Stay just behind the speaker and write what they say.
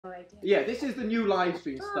idea. Yeah, this is the new live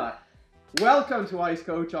stream start. Welcome to Ice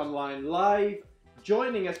Coach Online Live.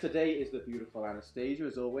 Joining us today is the beautiful Anastasia,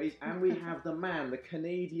 as always, and we have the man, the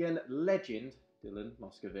Canadian legend, Dylan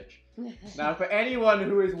Moscovitch. Now, for anyone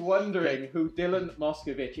who is wondering who Dylan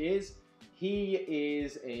Moscovitch is, he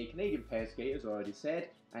is a Canadian pair skater, as I already said,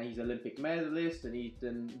 and he's Olympic medalist, and he's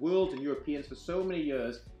done Worlds and Europeans for so many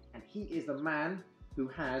years, and he is the man who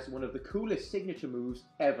has one of the coolest signature moves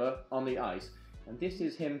ever on the ice. And this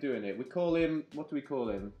is him doing it. We call him, what do we call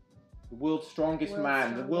him? The world's strongest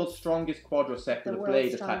man, the world's strongest quadricep with a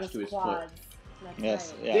blade attached to his foot.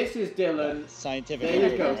 Yes, right. Yeah. This is Dylan. Yeah, scientifically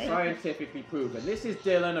there you go, right? Scientifically proven. This is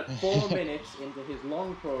Dylan at 4 minutes into his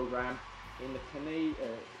long program in the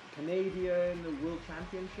Canadian World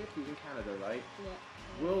Championship. He's in Canada, right?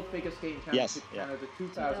 Yeah. World Figure Skating Championship Canada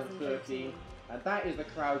 2013. And that is the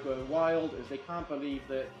crowd going wild as they can't believe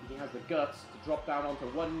that he has the guts to drop down onto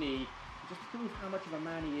one knee. Just prove how much of a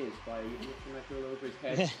man he is by lifting that girl over his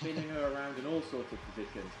head, spinning her around in all sorts of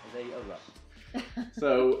positions as they erupt.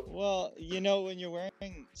 So, well, you know, when you're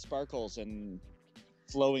wearing sparkles and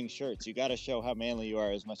flowing shirts, you got to show how manly you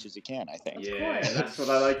are as much as you can, I think. Yeah, that's what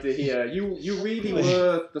I like to hear. You really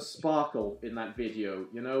were the sparkle in that video,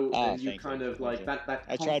 you know, and you kind of like that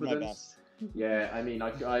confidence. I tried my best. Yeah, I mean,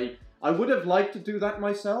 I would have liked to do that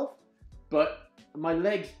myself, but my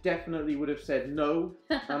legs definitely would have said no,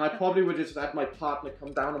 and I probably would have just had my partner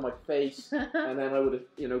come down on my face, and then I would have,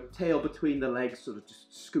 you know, tail between the legs, sort of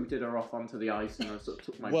just scooted her off onto the ice, and I sort of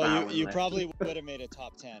took my bow. Well, you probably would have made a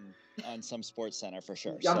top 10 on some sports center for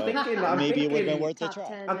sure. Yeah, so maybe it would have been worth a try.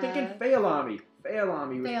 10, I'm thinking Fail Army. Fail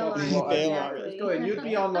Army was probably what I was going. You'd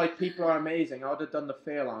be on like People Are Amazing. I would have done the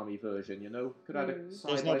Fail Army version, you know. Could have had a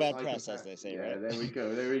There's no bad press, as they say, right? Yeah, there we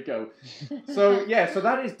go, there we go. So yeah, so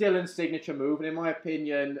that is Dylan's signature move, and in my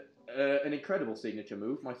opinion, an incredible signature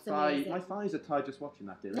move. My thighs are tired just watching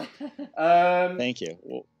that, Dylan. Thank you.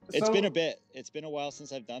 Well, it's been a bit. It's been a while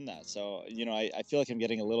since I've done that, so you know, I feel like I'm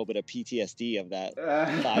getting a little bit of PTSD of that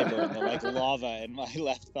thigh burn, the like lava in my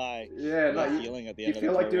left thigh. Yeah, feeling at the end you of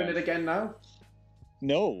feel the like doing it again now?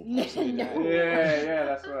 No. Absolutely not. Yeah,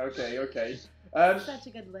 that's right. Okay. Such a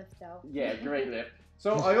good lift, though. Yeah, great lift.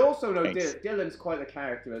 So I also know Dylan's quite a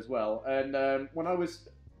character as well, and when I was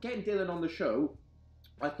getting Dylan on the show,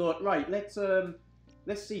 I thought, right, let's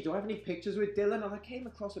see, do I have any pictures with Dylan? And I came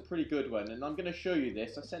across a pretty good one, and I'm going to show you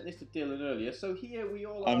this. I sent this to Dylan earlier. So here we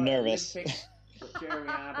all are. I'm nervous. Jeremy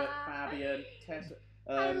Abbott, Fabian, Tessa,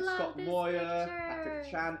 Scott Moyer,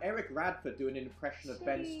 Patrick Chan, Eric Radford doing an impression of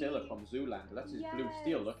Ben Stiller from Zoolander. That's his blue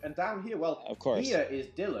steel look. And down here, well, of course, here is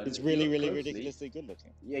Dylan. It's really ridiculously good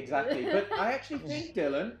looking. Yeah, exactly. But I actually think,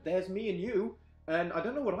 Dylan, there's me and you, and I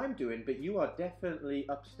don't know what I'm doing, but you are definitely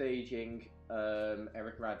upstaging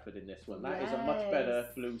Eric Radford in this one. That is a much better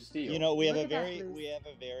blue steel. You know, we have a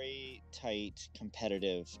very tight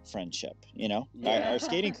competitive friendship. You know, our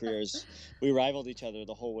skating careers, we rivaled each other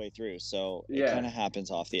the whole way through. So it kind of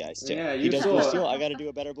happens off the ice too. Yeah, he does blue steel. I got to do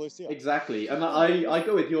a better blue steel. Exactly, and I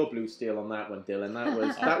go with your blue steel on that one, Dylan.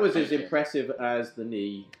 That was as impressive as the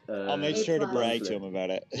knee. I'll make sure to brag to him about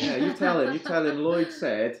it. Yeah, you tell him. Lloyd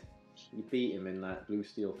said you beat him in that blue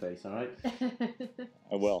steel face, all right?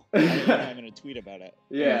 I will. I'm going to tweet about it.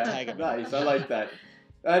 Yeah, tag him. Nice. I like that.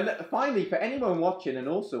 And finally, for anyone watching and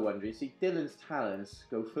also wondering, see, Dylan's talents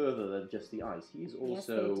go further than just the ice. He's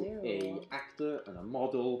also an actor and a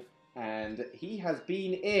model, and he has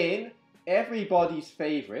been in everybody's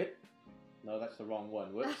favourite. No, that's the wrong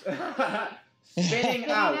one. Whoops. Spinning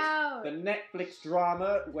Out, the Netflix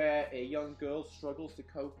drama where a young girl struggles to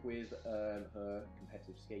cope with her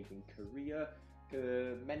competitive skating career,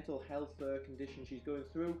 mental health condition she's going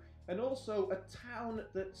through, and also a town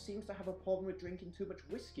that seems to have a problem with drinking too much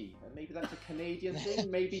whiskey. And maybe that's a Canadian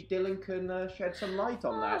thing. Maybe Dylan can shed some light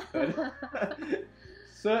on that. But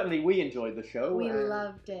certainly, we enjoyed the show. We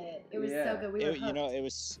loved it. It was so good. We were hooked. You know, it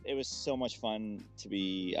was so much fun to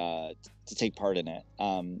be to take part in it.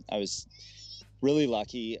 I was really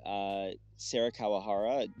lucky. Sarah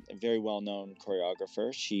Kawahara, a very well-known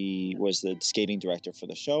choreographer, she was the skating director for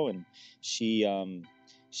the show, and she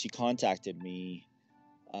contacted me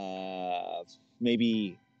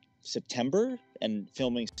maybe September, and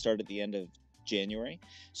filming started at the end of January.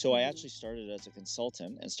 So I actually started as a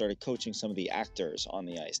consultant and started coaching some of the actors on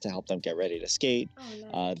the ice to help them get ready to skate.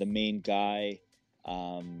 Oh, nice. The main guy,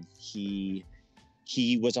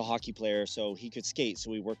 he was a hockey player, so he could skate.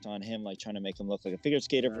 So we worked on him, like trying to make him look like a figure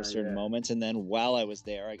skater for certain moments. And then while I was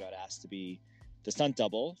there, I got asked to be the stunt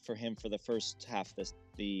double for him for the first half of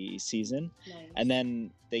the season. Nice. And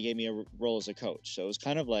then they gave me a role as a coach. So it was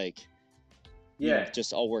kind of like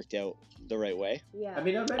just all worked out the right way. Yeah. I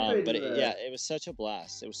mean, I remember but it was such a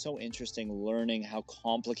blast. It was so interesting learning how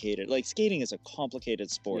complicated, like skating is a complicated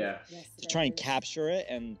sport. Yeah. Yes, To try and capture it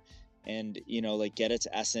and like get its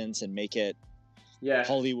essence and make it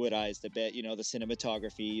Hollywoodized a bit, the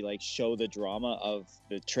cinematography, like show the drama of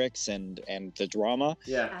the tricks and the drama.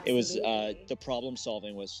 Yeah. It was the problem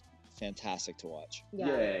solving was fantastic to watch.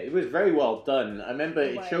 Yeah, it was very well done. I remember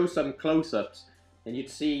it shows some close-ups, and you'd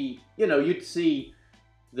see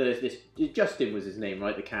this Justin was his name,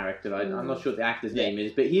 right? The character. I'm not sure what the actor's name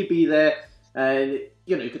is, but he'd be there, and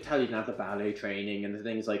you could tell he didn't have the ballet training and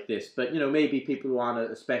things like this. But maybe people who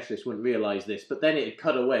aren't a specialist wouldn't realise this. But then it'd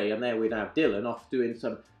cut away, and there we'd have Dylan off doing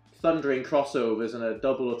some thundering crossovers and a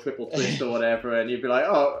double or triple twist or whatever, and you'd be like,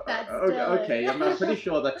 "Oh, okay." I'm pretty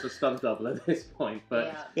sure that's a stunt double at this point,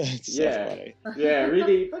 but that's so funny.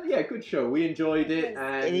 Really, but good show. We enjoyed it,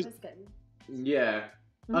 and it was good. Yeah.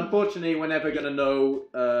 Unfortunately, we're never going to know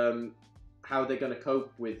how they're going to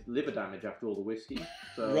cope with liver damage after all the whiskey.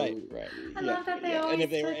 So, right. I love that they always and if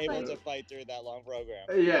they were took, able to fight through that long program.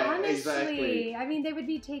 Yeah, honestly, exactly. I mean, they would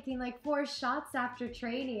be taking like 4 shots after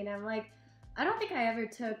training, and I'm like, I don't think I ever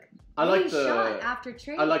took any shot after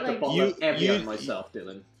training. I like the bottle of Evian myself,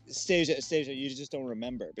 Dylan. Stasia, you just don't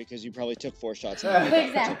remember because you probably took 4 shots.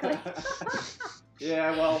 Exactly.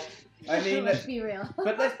 Yeah, well, I mean, let's be real.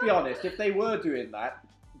 But let's be honest, if they were doing that,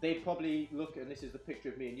 they'd probably look, and this is the picture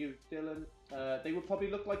of me and you, Dylan, they would probably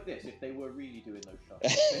look like this if they were really doing those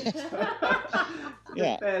shots.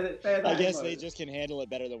 Yeah. Bear I guess they just can handle it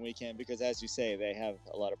better than we can because, as you say, they have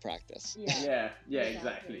a lot of practice. Yeah,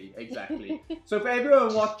 exactly. So for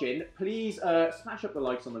everyone watching, please smash up the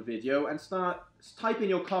likes on the video and start typing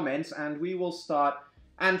your comments, and we will start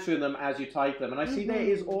answering them as you type them. And I see there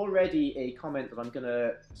is already a comment that I'm going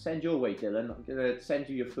to send your way, Dylan. I'm going to send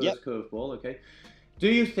you your first curveball, okay? Do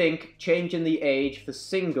you think changing the age for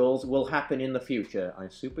singles will happen in the future? I'm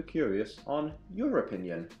super curious on your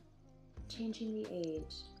opinion. Changing the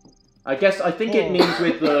age. I think it means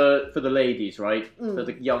for the ladies, right? For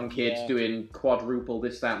the young kids doing quadruple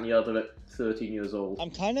this, that, and the other at 13 years old. I'm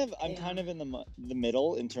kind of in the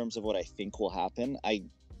middle in terms of what I think will happen. I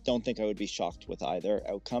don't think I would be shocked with either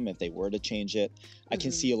outcome if they were to change it. I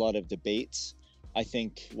can see a lot of debates. I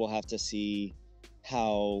think we'll have to see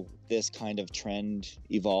how this kind of trend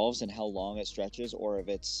evolves and how long it stretches, or if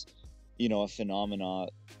it's, a phenomena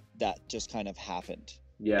that just kind of happened.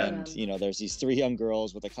 Yeah. And, there's these 3 young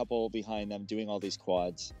girls with a couple behind them doing all these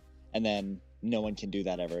quads, and then no one can do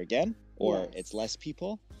that ever again, or it's less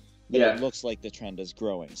people. But it looks like the trend is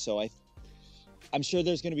growing. So I'm sure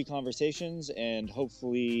there's going to be conversations, and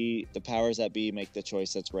hopefully the powers that be make the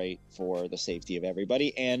choice that's right for the safety of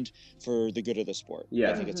everybody and for the good of the sport.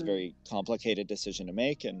 I think it's a very complicated decision to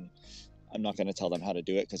make, and I'm not going to tell them how to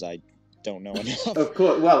do it because I don't know enough. Of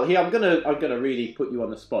course. Well, here I'm gonna really put you on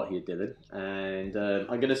the spot here, Dylan, and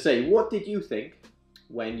I'm gonna say, what did you think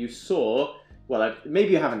when you saw? Well,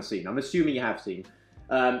 maybe you haven't seen. I'm assuming you have seen.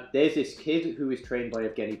 There's this kid who is trained by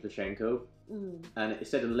Evgeny Plushenko. And it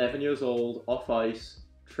said 11 years old, off ice,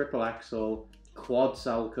 triple axel, quad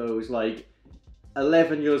salcho's, like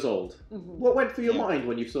 11 years old. What went through your mind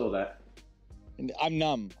when you saw that? I'm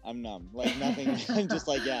numb. Like nothing. I'm just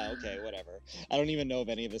like, yeah, okay, whatever. I don't even know if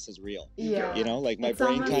any of this is real. Yeah. Like my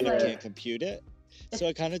brain kind of can't compute it. So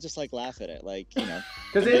I kind of just like laugh at it, like,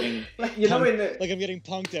 because I'm getting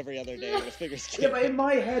punked every other day with a figure skating. Yeah, but in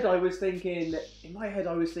my head I was thinking,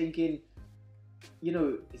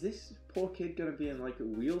 is this poor kid gonna be in like a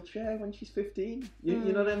wheelchair when she's 15? You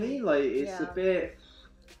know what I mean? Like it's a bit.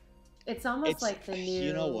 It's almost like the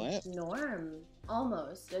new norm.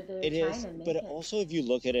 Almost. It is, but also if you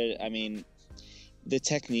look at it, I mean, the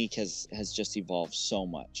technique has just evolved so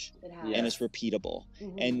much, and it's repeatable.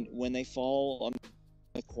 And when they fall on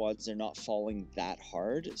the quads, they're not falling that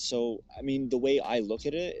hard. So I mean, the way I look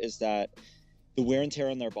at it is that the wear and tear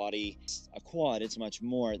on their body, a quad, it's much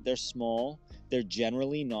more. They're small. They're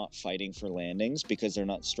generally not fighting for landings because they're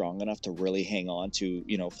not strong enough to really hang on to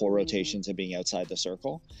 4 rotations and being outside the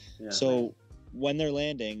circle. So when they're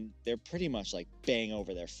landing, they're pretty much like bang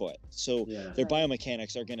over their foot. So their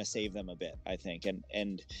biomechanics are going to save them a bit, I think.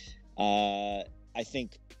 And I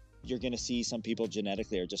think you're going to see some people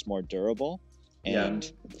genetically are just more durable, and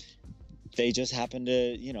they just happen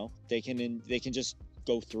to, they can just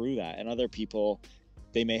go through that. And other people,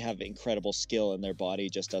 they may have incredible skill and their body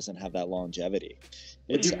just doesn't have that longevity.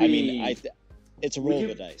 It's a roll of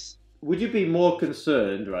the dice. Would you be more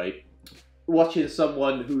concerned, right, watching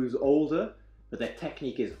someone who's older, but their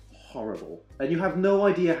technique is horrible, and you have no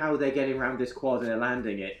idea how they're getting around this quad and they're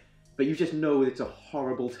landing it, but you just know it's a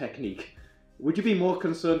horrible technique? Would you be more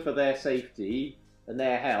concerned for their safety and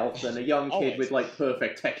their health than a young kid with like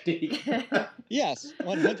perfect technique? Yes,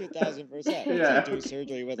 100,000%. You Yeah. can't do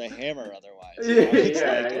surgery with a hammer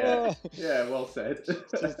otherwise. Yeah, well said.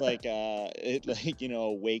 It's just like a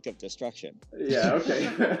wake of destruction. Yeah, okay.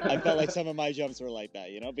 I felt like some of my jumps were like that,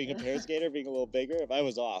 being a pair skater, being a little bigger. If I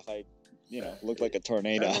was off, I looked like a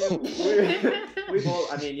tornado. We've all,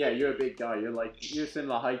 you're a big guy. You're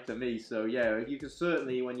similar height to me, so yeah, you can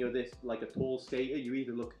certainly, when you're this like a tall skater, you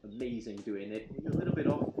either look amazing doing it, or you're a little bit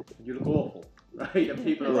off, and you look awful, right? And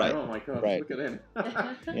people are like, oh my god, look at him.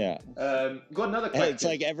 Yeah. Got another question. It's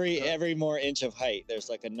like every more inch of height, there's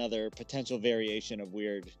like another potential variation of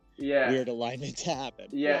weird alignment to happen.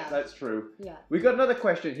 Yeah, that's true. Yeah. We got another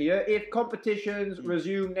question here. If competitions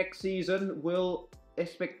resume next season, will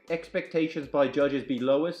expectations by judges be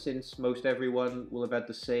lower, since most everyone will have had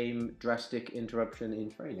the same drastic interruption in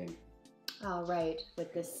training? Oh, right.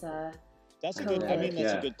 With this. That's a good.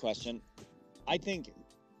 That's a good question. I think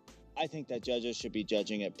that judges should be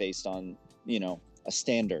judging it based on a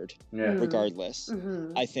standard, regardless.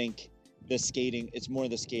 Mm-hmm. I think it's more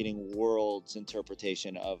the skating world's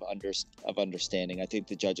interpretation of understanding. I think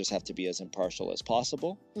the judges have to be as impartial as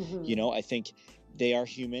possible. Mm-hmm. I think they are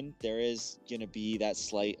human. There is going to be that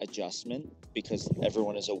slight adjustment because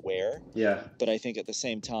everyone is aware. Yeah. But I think at the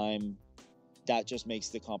same time, that just makes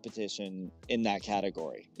the competition in that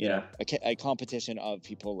category. You know, a competition of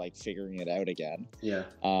people like figuring it out again. Yeah.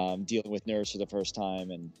 Dealing with nerves for the first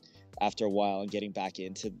time, and after a while, and getting back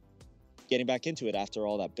into it after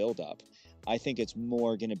all that build up. I think it's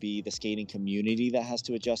more going to be the skating community that has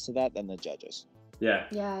to adjust to that than the judges. Yeah.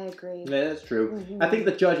 Yeah, I agree. Yeah, that's true. Mm-hmm. I think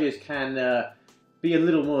the judges can be a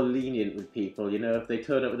little more lenient with people, if they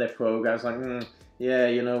turn up with their programs like, I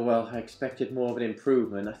expected more of an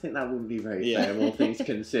improvement. I think that wouldn't be very fair, all things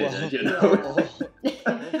considered,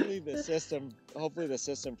 Hopefully the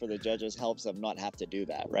system for the judges helps them not have to do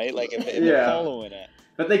that, right? Like if they're following it.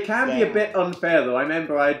 But they can be a bit unfair, though. I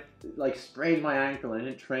remember I sprained my ankle and I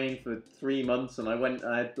didn't train for 3 months, and I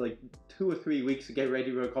had 2 or 3 weeks to get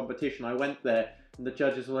ready for a competition. I went there, and the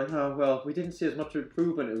judges were like, oh, well, we didn't see as much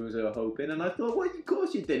improvement as we were hoping. And I thought, well, of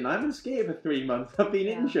course you didn't. I haven't skated for 3 months. I've been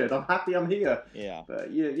injured. I'm happy I'm here. Yeah.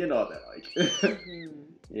 But you know what they're like.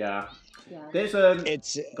 Yeah. Yeah. There's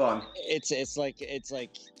go on. It's like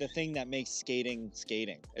the thing that makes skating.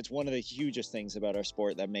 It's one of the hugest things about our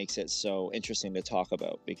sport that makes it so interesting to talk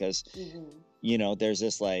about, because there's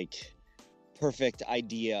this perfect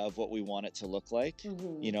idea of what we want it to look like,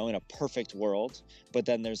 in a perfect world. But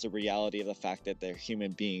then there's the reality of the fact that they're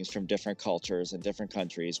human beings from different cultures and different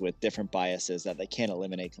countries with different biases that they can't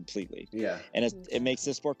eliminate completely. Yeah. And it makes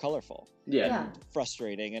the sport colorful. Yeah. And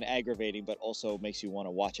frustrating and aggravating, but also makes you want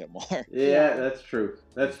to watch it more. Yeah, that's true.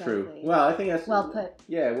 That's true. Well, I think that's... Well put.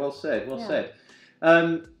 Yeah, well said. Well said.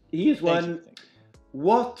 Here's one.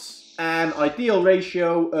 What's an ideal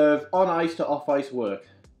ratio of on-ice to off-ice work?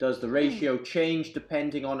 Does the ratio change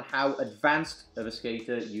depending on how advanced of a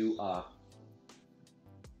skater you are?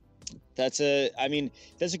 That's a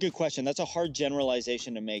good question. That's a hard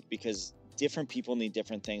generalization to make, because different people need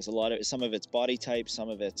different things. Some of it's body type, some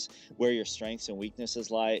of it's where your strengths and weaknesses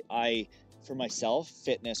lie. For myself,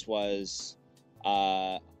 fitness was,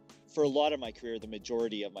 for a lot of my career, the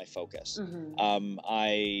majority of my focus.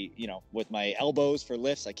 With my elbows for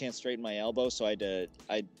lifts, I can't straighten my elbows, so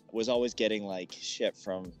I was always getting shit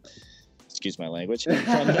from, excuse my language,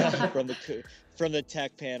 from the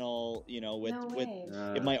tech panel,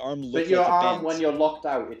 if my arm looked like a bent. But your arm, when you're locked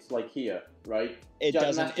out, it's here, right? It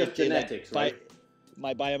doesn't. That's just genetics, right?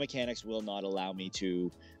 My biomechanics will not allow me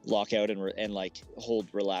to lock out and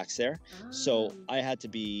hold relax there. So I had to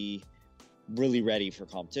be really ready for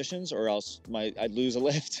competitions, or else I'd lose a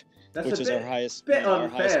lift. Which is our highest. Bit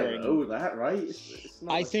unfair, though, that, right? It's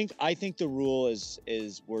not I think the rule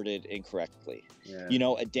is worded incorrectly. Yeah.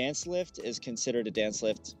 A dance lift is considered a dance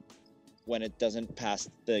lift when it doesn't pass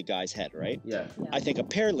the guy's head, right? Yeah. I think a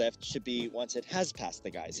pair lift should be once it has passed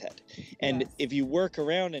the guy's head. And if you work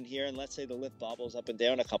around in here, and let's say the lift bobbles up and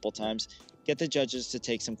down a couple times, get the judges to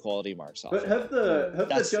take some quality marks off. But have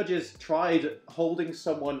the judges tried holding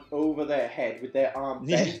someone over their head with their arm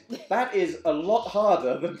bent? That is a lot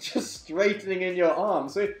harder than just straightening in your arm.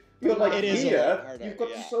 So you're here, you've got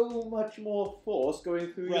so much more force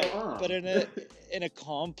going through your arm. But in a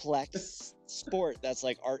complex sport that's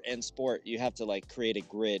like art and sport, you have to create a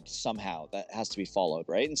grid somehow that has to be followed,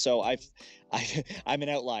 right? And so I'm an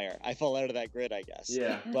outlier. I fall out of that grid, I guess.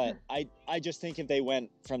 Yeah. But I just think if they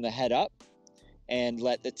went from the head up and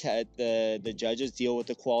let the judges deal with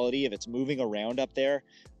the quality, if it's moving around up there,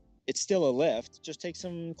 it's still a lift. Just take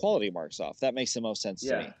some quality marks off. That makes the most sense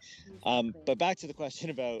to me. Exactly. But back to the question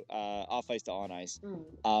about off ice to on ice.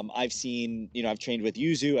 I've seen, I've trained with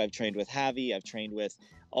Yuzu, I've trained with Javi, I've trained with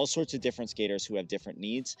all sorts of different skaters who have different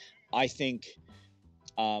needs. I think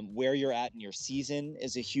where you're at in your season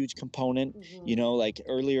is a huge component. Like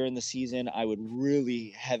earlier in the season, I would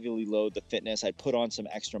really heavily load the fitness. I'd put on some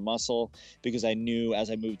extra muscle because I knew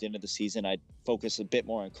as I moved into the season, I'd focus a bit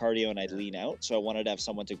more on cardio and I'd lean out. So I wanted to have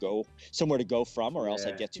somewhere to go from, or else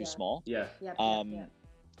I'd get too small.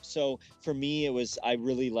 So for me, I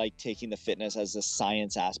really liked taking the fitness as the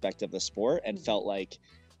science aspect of the sport and felt like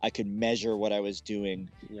I could measure what I was doing.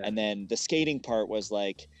 And then the skating part was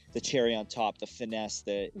like the cherry on top, the finesse,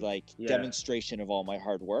 the demonstration of all my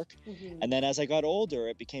hard work. And then as I got older,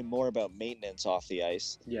 it became more about maintenance off the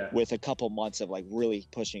ice with a couple months of like really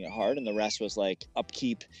pushing it hard. And the rest was like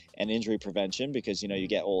upkeep and injury prevention because, you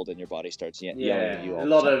get old and your body starts yelling at you all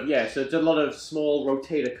the time. So it's a lot of small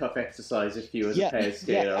rotator cuff exercise if you as a pair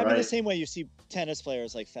skater, right? I mean, the same way you see tennis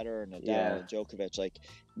players like Federer and Nadal and Djokovic, like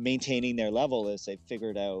maintaining their level is they've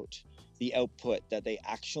figured out the output that they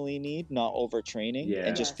actually need, not overtraining,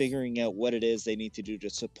 and just figuring out what it is they need to do to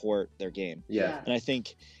support their game. And I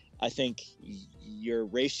think your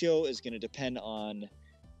ratio is going to depend on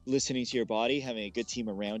listening to your body, having a good team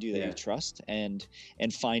around you that you trust, and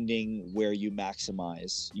finding where you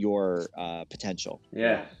maximize your potential.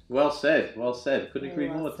 Well said. Couldn't agree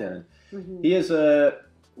more, Dylan. Here's a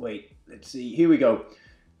wait. Let's see. Here we go.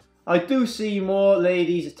 I do see more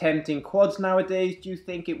ladies attempting quads nowadays. Do you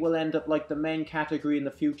think it will end up like the men category in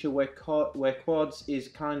the future where quads is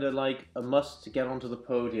kind of like a must to get onto the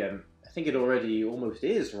podium? I think it already almost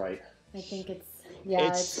is, right? I think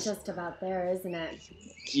it's just about there, isn't it?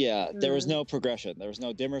 Yeah, there was no progression. There was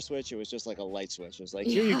no dimmer switch. It was just like a light switch. It was like,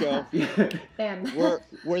 here you go. Bam.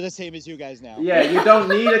 We're the same as you guys now. Yeah, you don't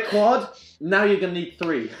need a quad. Now you're going to need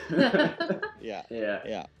 3. Yeah.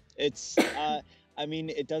 It's... I mean,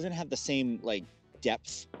 it doesn't have the same like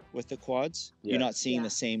depth with the quads. You're not seeing the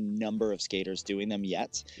same number of skaters doing them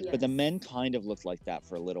yet. But the men kind of looked like that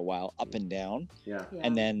for a little while, up and down.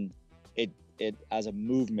 And then it as a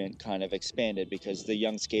movement kind of expanded because the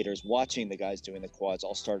young skaters watching the guys doing the quads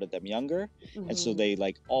all started them younger. And so they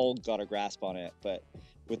like all got a grasp on it. But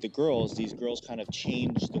with the girls, these girls kind of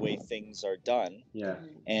changed the way things are done.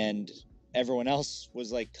 And everyone else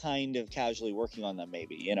was like kind of casually working on them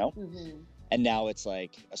maybe, And now it's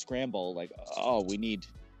like a scramble, like, oh, we need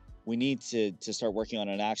to start working on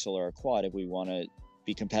an axle or a quad if we want to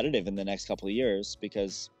be competitive in the next couple of years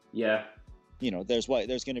because, there's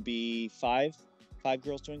going to be five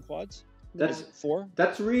girls doing quads. That's 4.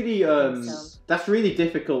 That's really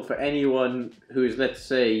difficult for anyone who is, let's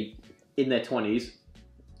say, in their 20s,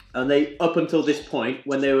 and they up until this point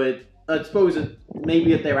when they were, I suppose,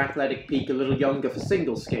 maybe at their athletic peak, a little younger for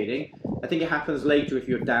single skating. I think it happens later if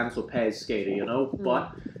you're a dance or pairs skater,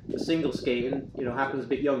 but the single skating, happens a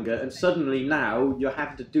bit younger, and suddenly now you're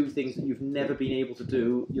having to do things that you've never been able to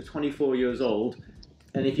do. You're 24 years old,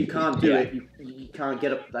 and if you can't do it, you can't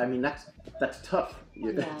get up. I mean, that's tough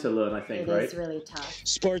to learn, I think, right? It is really tough.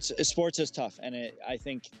 Sports is tough, and I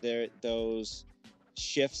think those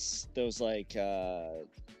shifts, those like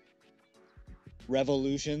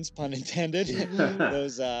revolutions, pun intended,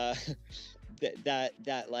 those that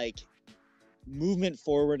like movement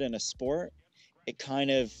forward in a sport, it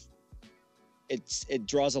kind of it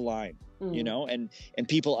draws a line, and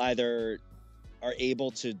people either are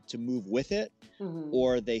able to move with it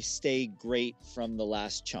or they stay great from the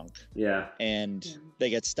last chunk and they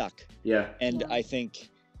get stuck and I think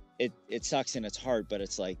it sucks and it's hard, but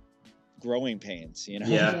it's like growing pains, and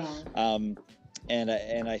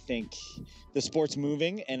I think the sport's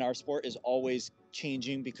moving and our sport is always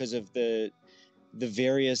changing because of the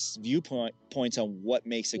various viewpoints on what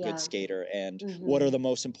makes a good skater and what are the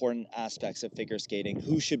most important aspects of figure skating,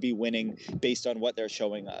 who should be winning based on what they're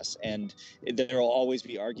showing us. And there will always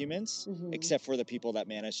be arguments, except for the people that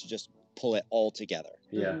manage to just pull it all together.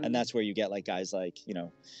 And that's where you get like guys like,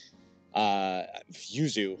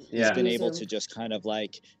 Yuzu has been able to just kind of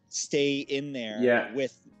like stay in there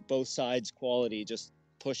with both sides quality, just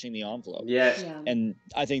pushing the envelope. And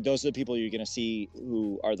I think those are the people you're going to see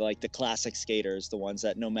who are like the classic skaters, the ones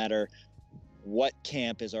that no matter what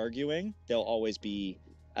camp is arguing, they'll always be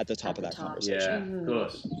at the top of that conversation. Of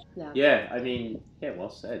course. I mean,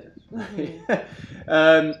 well said.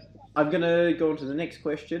 I'm going to go on to the next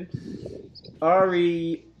question.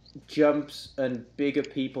 Ari jumps and bigger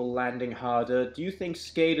people landing harder. Do you think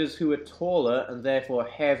skaters who are taller and therefore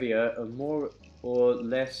heavier are more or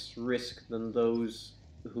less risk than those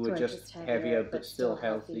who are just heavier but still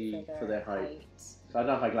healthy for their height. I don't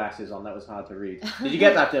have my glasses on. That was hard to read. Did you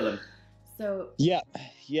get that, Dylan? So yeah.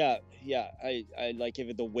 I like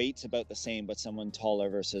if the weight's about the same, but someone taller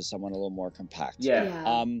versus someone a little more compact.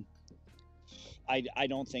 Yeah. I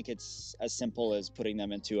don't think it's as simple as putting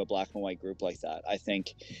them into a black and white group like that. I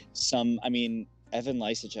think Evan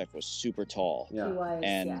Lysacek was super tall. Yeah. He was,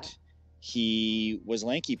 and he was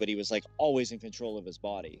lanky, but he was like always in control of his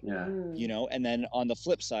body. Yeah. You know, and then on the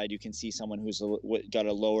flip side, you can see someone who's got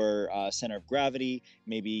a lower center of gravity,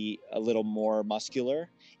 maybe a little more muscular,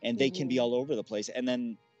 and they can be all over the place. And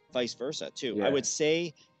then vice versa too. Yeah. I would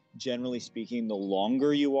say, generally speaking, the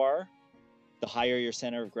longer you are, the higher your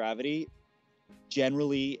center of gravity.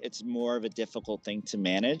 Generally, it's more of a difficult thing to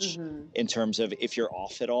manage in terms of if you're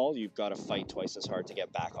off at all, you've got to fight twice as hard to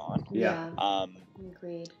get back on. Yeah.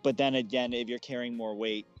 Agreed. But then again, if you're carrying more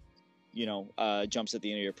weight, you know, jumps at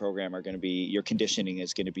the end of your program are going to be, your conditioning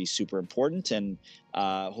is going to be super important, and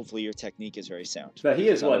hopefully your technique is very sound. But he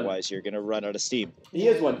is one. Otherwise, you're going to run out of steam. He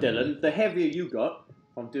is one, Dylan. The heavier you got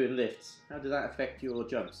from doing lifts, how did that affect your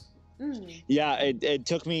jumps? Yeah, it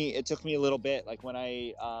took me a little bit. Like when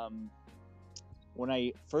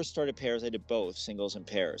I first started pairs, I did both singles and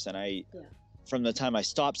pairs, and from the time I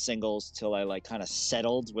stopped singles till I like kind of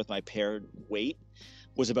settled with my paired weight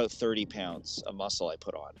was about 30 pounds of muscle I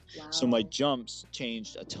put on. Wow. So my jumps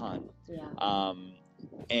changed a ton. Yeah.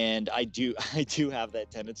 And I do have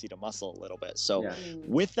that tendency to muscle a little bit. So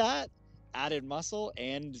with that added muscle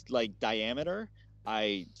and like diameter,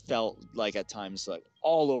 I felt like at times like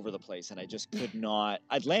all over the place, and I just could not.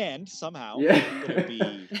 I'd land somehow, but it'd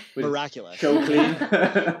be miraculous. Show clean.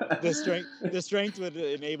 The strength would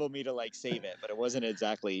enable me to like save it, but it wasn't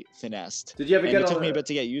exactly finessed. Did you ever it took me a bit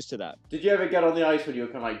to get used to that. Did you ever get on the ice when you were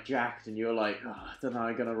kind of like jacked and you were like, oh, I don't know,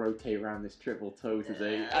 I'm gonna rotate around this triple toe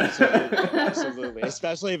today? Absolutely.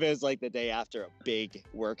 Especially if it was like the day after a big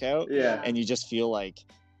workout, and you just feel like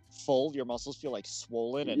full, your muscles feel like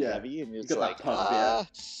swollen and heavy, and you're just like, I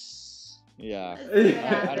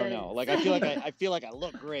don't know. Like I feel like I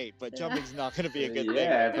look great, but jumping's not going to be a good thing.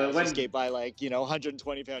 Yeah, but when skate by like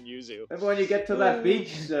 120-pound Yuzu. And when you get to that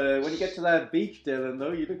beach, Dylan,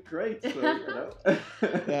 though, you look great. So, you know.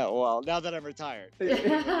 Yeah, well, now that I'm retired,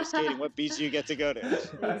 I'm skating. What beach do you get to go to?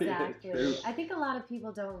 Exactly. I think a lot of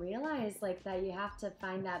people don't realize like that you have to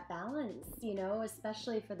find that balance, you know,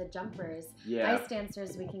 especially for the jumpers. Yeah. Ice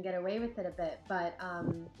dancers, we can get away with it a bit, but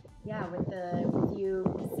with you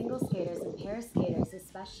single skaters and pair skaters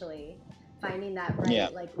especially, finding that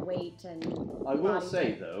right like weight and I will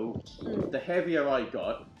say though, the heavier I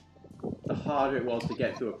got, the harder it was to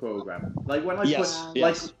get through a program. Like when I like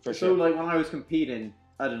when I was competing,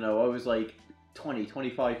 I don't know, I was like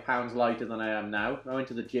 25 pounds lighter than I am now. I went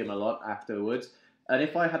to the gym a lot afterwards, and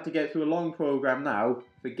if I had to get through a long program now,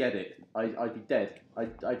 forget it. I'd be dead.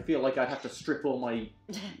 I'd feel like I'd have to strip all my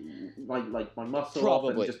muscle off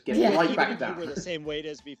and just get right back down. Even if you were the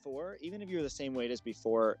same weight as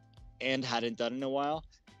before, and hadn't done it in a while,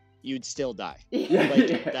 you'd still die.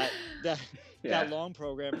 That long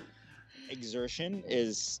program exertion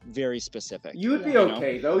is very specific. You'd be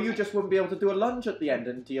okay though. You just wouldn't be able to do a lunge at the end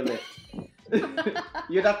into your lift.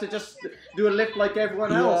 You'd have to just do a lift like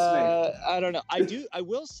everyone else, mate. I don't know. I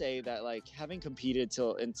will say that like having competed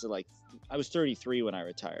into like I was 33 when I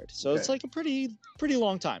retired, so it's like a pretty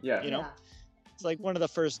long time. Yeah. You know, it's like one of the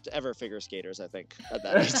first ever figure skaters, I think, at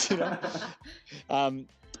that age. You know,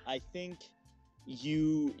 I think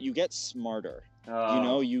you get smarter.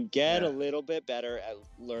 You get a little bit better at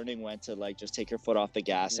learning when to like just take your foot off the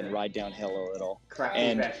gas and ride downhill a little,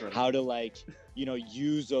 and how to like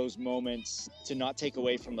use those moments to not take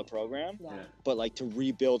away from the program, but like to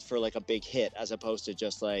rebuild for like a big hit as opposed to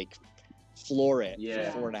just like floor it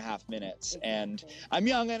for 4.5 minutes. Exactly. And I'm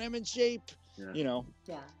young and I'm in shape.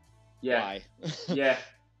 Why? Yeah,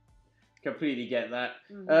 completely get that.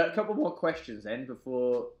 A couple more questions then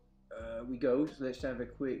before we go. So let's have a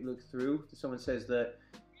quick look through. Someone says that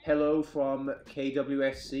hello from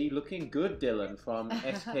KWSC, looking good, Dylan from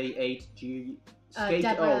SK8G.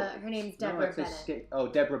 Deborah, her name's Deborah Bennett.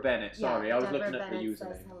 Deborah Bennett. Sorry, I was looking at the username.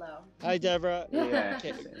 Says hello. Hi, Deborah. Yeah.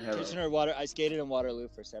 Kitchener I skated in Waterloo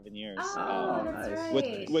for 7 years. Oh, that's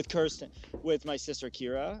right. With Kirsten, with my sister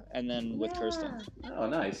Kira, and then with Kirsten. Oh,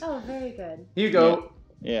 nice. Oh, very good. Here you go.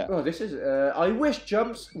 Yeah. Oh, this is. I wish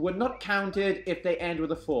jumps were not counted if they end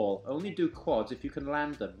with a fall. Only do quads if you can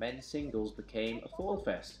land them. Men's singles became a fall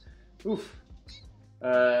fest. Oof.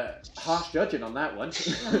 Harsh judging on that one.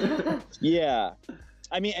 Yeah.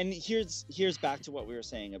 I mean, and here's back to what we were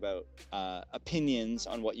saying about opinions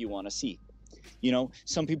on what you want to see.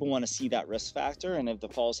 Some people want to see that risk factor, and if the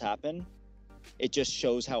falls happen, It just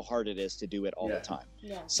shows how hard it is to do it all the time.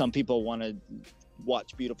 Yeah. Some people want to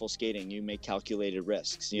watch beautiful skating. You make calculated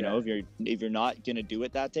risks. You know, if you're not going to do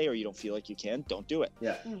it that day, or you don't feel like you can, don't do it.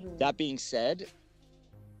 Yeah. That being said,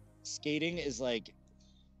 skating is like,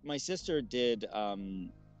 my sister did a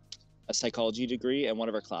psychology degree, and one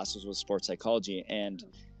of her classes was sports psychology, and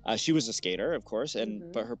she was a skater, of course,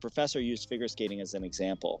 and but her professor used figure skating as an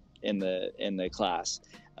example in the class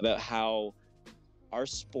about how our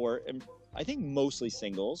sport, and I think mostly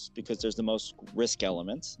singles because there's the most risk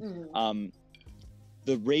elements,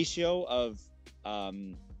 the ratio of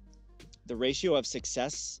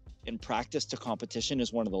success in practice to competition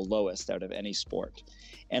is one of the lowest out of any sport.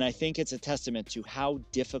 And I think it's a testament to how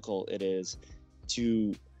difficult it is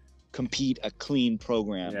to compete a clean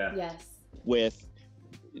program with,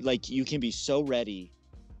 like, you can be so ready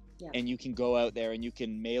and you can go out there and you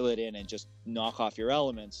can mail it in and just knock off your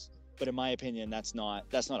elements. But in my opinion, that's not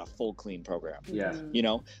a full clean program. Yeah. You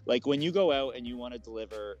know, like when you go out and you want to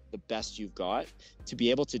deliver the best you've got, to be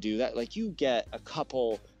able to do that, like you get a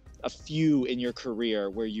few in your career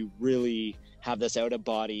where you really have this out of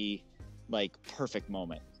body, like perfect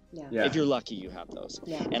moment. Yeah. If you're lucky, you have those.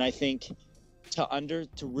 Yeah. And I think to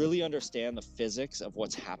really understand the physics of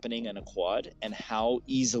what's happening in a quad and how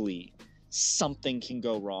easily something can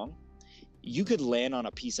go wrong, you could land on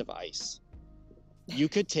a piece of ice. You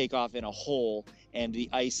could take off in a hole and the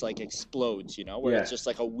ice like explodes, you know, where it's just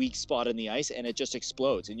like a weak spot in the ice and it just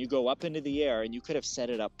explodes, and you go up into the air and you could have set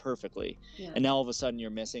it up perfectly. And now all of a sudden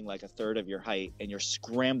you're missing like a third of your height and you're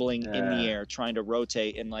scrambling in the air trying to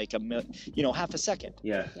rotate in like half a second.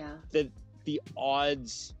 The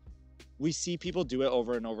odds, we see people do it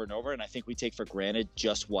over and over and over, and I think we take for granted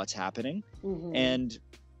just what's happening. And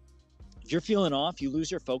if you're feeling off, you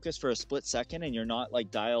lose your focus for a split second and you're not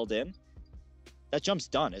like dialed in, that jump's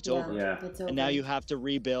done. It's over. It's over. And now you have to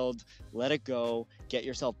rebuild, let it go, get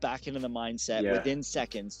yourself back into the mindset within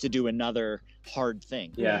seconds to do another hard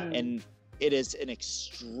thing. And it is an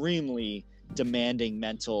extremely demanding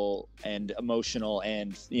mental and emotional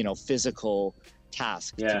and, physical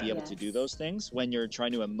task to be able to do those things when you're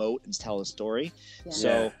trying to emote and tell a story.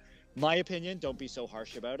 So my opinion, don't be so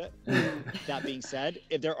harsh about it. That being said,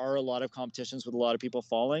 if there are a lot of competitions with a lot of people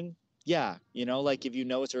falling, like if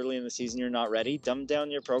it's early in the season, you're not ready, dumb down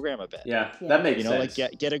your program a bit. That makes sense.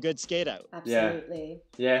 Like get a good skate out. Absolutely.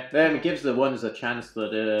 Then it gives the ones a chance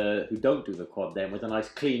that who don't do the quad then with a nice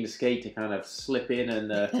clean skate to kind of slip in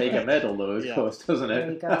and take a medal, though, of course, doesn't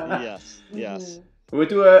it? There you go. Yes. We'll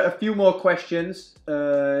do a few more questions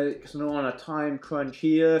because we're on a time crunch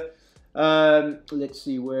here. Let's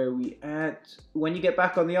see where we at. When you get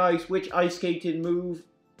back on the ice, which ice skating move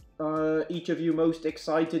each of you most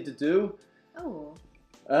excited to do? Fall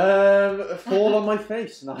on my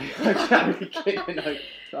face. No, I can't be kidding. I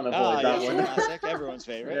can't avoid that one. Classic, everyone's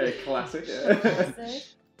favorite. Yeah, classic.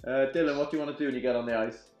 Dylan, what do you want to do when you get on the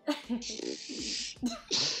ice?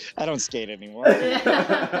 I don't skate anymore.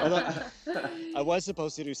 I was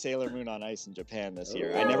supposed to do Sailor Moon on ice in Japan this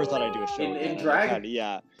year. I never thought I'd do a show in drag.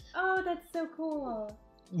 Oh, that's so cool.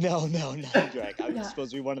 No, not drag. I was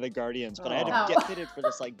supposed to be one of the Guardians, but I had to get fitted for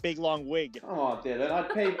this like big long wig. Oh, Dylan,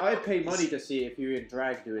 I'd pay money to see if you're in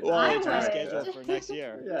drag doing. Well, it's rescheduled for next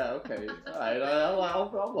year. Yeah, okay. All right,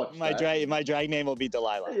 I'll watch my that. My drag name will be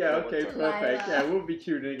Delilah. Yeah, okay, perfect. Yeah, we'll be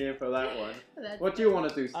tuning in for that one. What do you want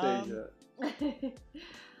to do, Stasia?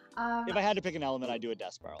 If I had to pick an element, I'd do a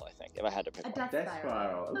death spiral, I think. If I had to pick one. Death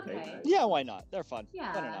spiral, okay. Nice. Yeah, why not? They're fun.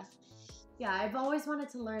 Yeah. Fun enough. Yeah, I've always wanted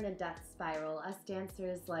to learn a death spiral. Us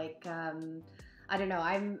dancers, like, I don't know.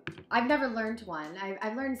 I've never learned one.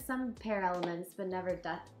 I've learned some pair elements, but never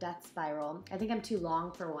death spiral. I think I'm too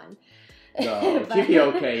long for one. No, but, you'd be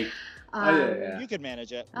okay. You could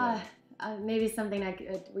manage it. Maybe something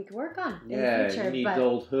we could work on in the future. You need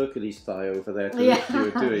old Hercules thigh over there to do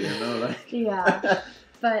it, Yeah.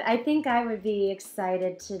 But I think I would be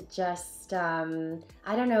excited to just,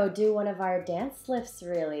 I don't know, do one of our dance lifts,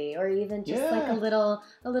 really, or even just like a little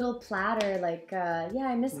platter. Like,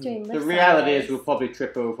 I miss doing lifts. The reality is, we'll probably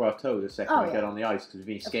trip over our toes the second we get on the ice, because we've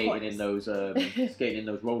been skating in those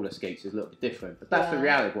roller skates is a little bit different. But that's the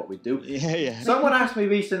reality of what we do. Someone asked me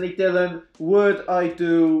recently, Dylan, would I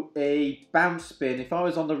do a bounce spin if I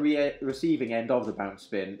was on the receiving end of the bounce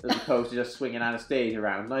spin, as opposed to just swinging Anastasia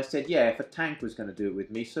around? And I said, if a tank was going to do it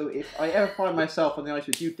with me. So if I ever find myself on the ice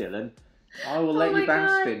with you, Dylan, I will let you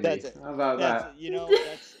bounce spin me. How about that?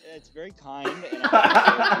 It's very kind, and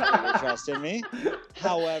I trust in me.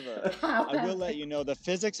 However, I will let you know the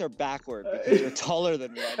physics are backward because you're taller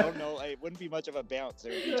than me. I don't know. It wouldn't be much of a bounce. It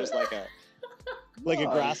would be just like a like a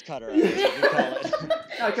grass cutter, I guess you could call it.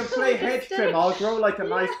 I can play hedge trim. I'll grow like a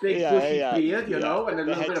nice big bushy beard, you know, and a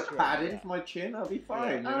little bit of trim, padding for my chin. I'll be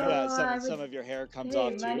fine. You know? Yeah, some of your hair comes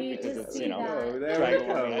off too because it's, you know, there we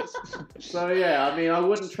go. So yeah, I mean, I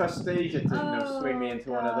wouldn't trust Stasia to swing me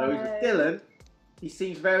into one of those. But Dylan, he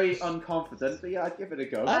seems very unconfident, but yeah, I'd give it a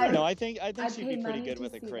go. I don't know. I think she'd be pretty good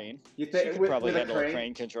with a crane. You think she could probably handle a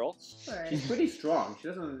crane control? Sure. She's pretty strong. She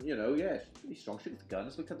doesn't, you know, she's pretty strong. She gets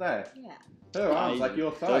guns. Look at that. Yeah. Her arms like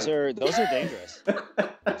your thighs. Those are dangerous.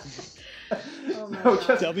 Oh my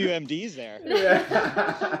God. WMD's there.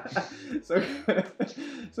 Yeah.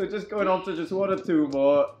 So just going on to just one or two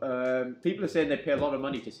more. People are saying they pay a lot of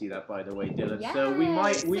money to see that, by the way, Dylan. Yes. So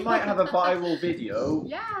we might have a viral video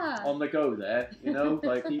on the go there. You know,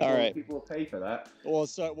 like people will pay for that.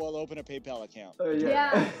 We'll open a PayPal account.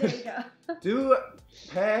 Yeah, there you go. Do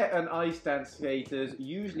pair and ice dance skaters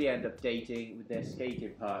usually end up dating with their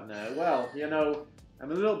skating partner? Well, you know,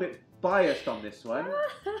 I'm a little bit biased on this one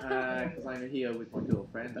because I'm here with my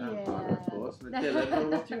girlfriend and partner, of course. And Dylan,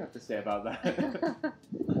 what do you have to say about that?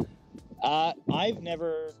 I've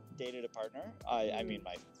never dated a partner. I mean,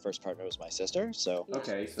 my first partner was my sister, so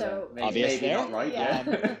okay, so maybe not right, yeah.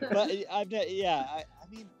 But I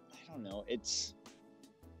mean, I don't know.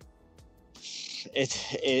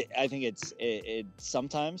 I think it's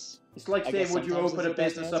sometimes. It's like saying, would you open a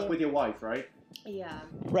business up with your wife, right? Yeah.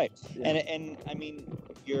 Right. Yeah. And I mean,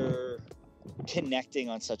 you're connecting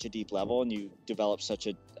on such a deep level, and you develop such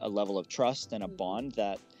a level of trust and a bond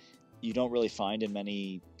that you don't really find in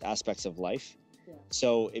many aspects of life. Yeah.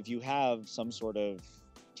 So if you have some sort of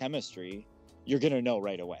chemistry, you're going to know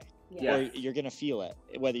right away. Yeah. Or you're going to feel it,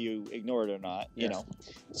 whether you ignore it or not, you know.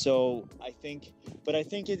 So I think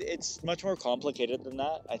it's much more complicated than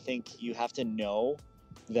that. I think you have to know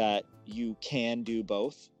that you can do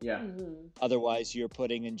both. Yeah. Mm-hmm. Otherwise, you're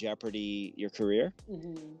putting in jeopardy your career.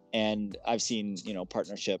 Mm-hmm. And I've seen, you know,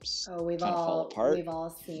 partnerships kind of fall apart. We've all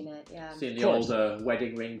seen it, yeah. Seen the old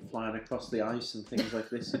wedding ring flying across the ice and things like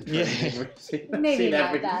this. Maybe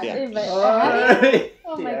not that. But,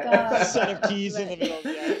 oh my God. A set of keys in the middle of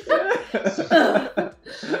the ice.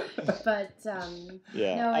 But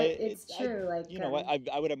no, it's true. Like you know what,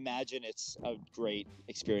 I would imagine it's a great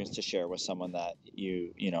experience to share with someone that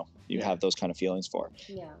you have those kind of feelings for.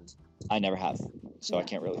 Yeah. I never have, so I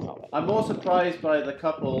can't really comment. I'm more surprised by the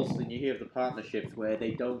couples than you hear of the partnerships where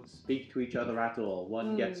they don't speak to each other at all.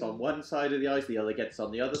 One gets on one side of the ice, the other gets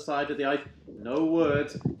on the other side of the ice. No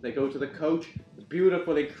words. They go to the coach.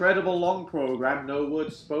 Beautiful, incredible long program. No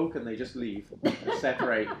words spoken. They just leave and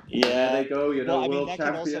separate. Yeah. There they go. You know, world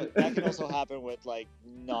champion. That can also happen with like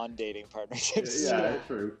non-dating partnerships. Yeah,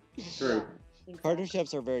 true. Exactly.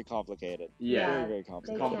 Partnerships are very complicated. Yeah, very, very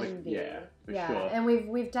complicated. Yeah, for sure. And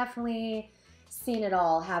we've definitely seen it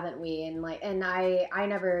all, haven't we? And I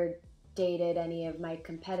never dated any of my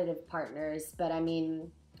competitive partners, but I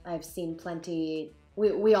mean, I've seen plenty.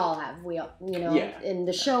 We all have. In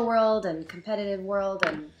the show world and competitive world,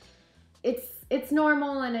 and it's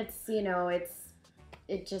normal, and it's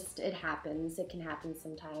it happens. It can happen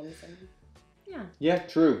sometimes, and yeah. Yeah,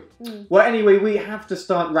 true. Well, anyway, we have to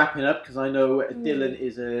start wrapping up because I know Dylan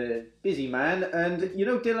is a busy man, and you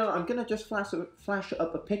know, Dylan, I'm gonna just flash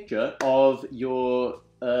up a picture of your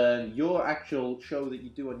actual show that you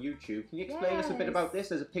do on YouTube. Can you explain us a bit about this?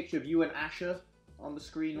 There's a picture of you and Asher on the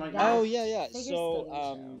screen right now. Oh yeah.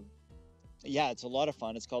 So it's a lot of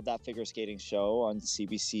fun. It's called That Figure Skating Show on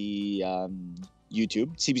CBC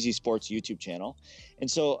YouTube, CBC Sports YouTube channel.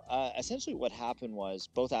 And so essentially what happened was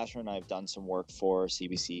both Asher and I have done some work for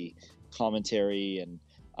CBC commentary, and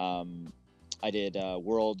I did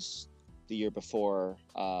Worlds the year before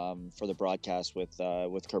for the broadcast with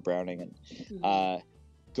Kurt Browning, and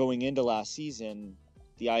going into last season,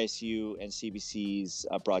 the ISU and CBC's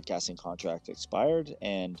broadcasting contract expired,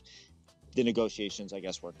 and the negotiations, I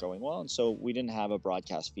guess, weren't going well. And so we didn't have a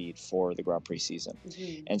broadcast feed for the Grand Prix season.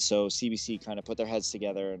 And so CBC kind of put their heads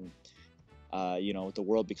together, and, with the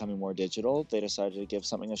world becoming more digital, they decided to give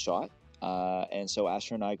something a shot. And so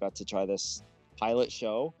Asher and I got to try this pilot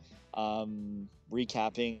show,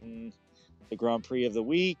 recapping the Grand Prix of the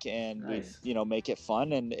week, and we make it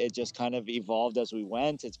fun. And it just kind of evolved as we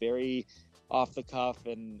went. It's very off the cuff,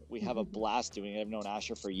 and we have a blast doing it. I've known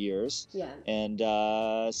Asher for years, and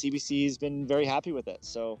CBC has been very happy with it.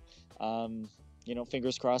 So,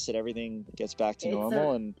 fingers crossed that everything gets back to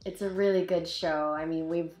normal. And it's a really good show. I mean,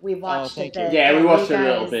 we've watched it. Yeah, we watched it a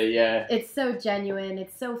little bit. Yeah, it's so genuine.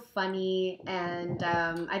 It's so funny, and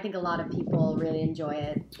I think a lot of people really enjoy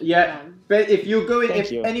it. Yeah, but if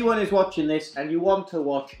anyone is watching this and you want to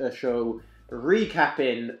watch a show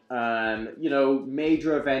recapping,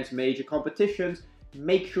 major events, major competitions,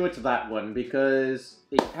 make sure it's that one, because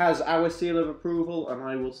it has our seal of approval, and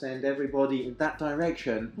I will send everybody in that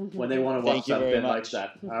direction when they want to watch something like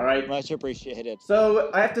that. All right? Much appreciated. So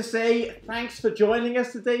I have to say, thanks for joining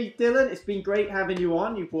us today, Dylan. It's been great having you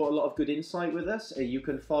on. You brought a lot of good insight with us. You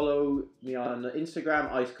can follow me on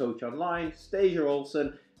Instagram, Ice Coach Online, Stasia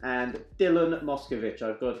Olsen, and Dylan Moscovitch.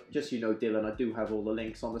 I've got, just so you know, Dylan, I do have all the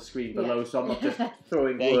links on the screen below, so I'm not just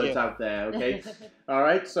throwing words out there, okay? All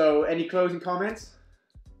right, so any closing comments?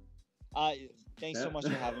 Thanks so much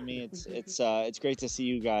for having me. It's great to see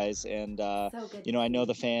you guys, and you know, I know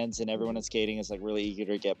the fans and everyone in skating is like really eager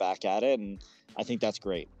to get back at it, and I think that's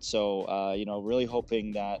great. So you know, really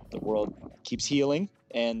hoping that the world keeps healing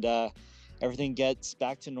and everything gets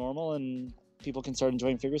back to normal and people can start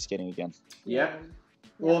enjoying figure skating again. Yeah.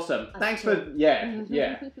 Awesome. Thanks for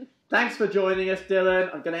Thanks for joining us,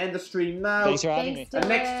 Dylan. I'm going to end the stream now. Thanks for having me. And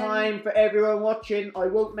next time, for everyone watching, I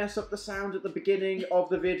won't mess up the sound at the beginning of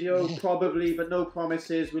the video, probably, but no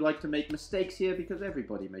promises. We like to make mistakes here because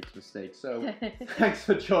everybody makes mistakes. So thanks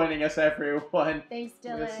for joining us, everyone. Thanks,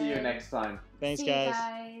 Dylan. We'll see you next time. Thanks, see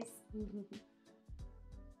guys. You guys.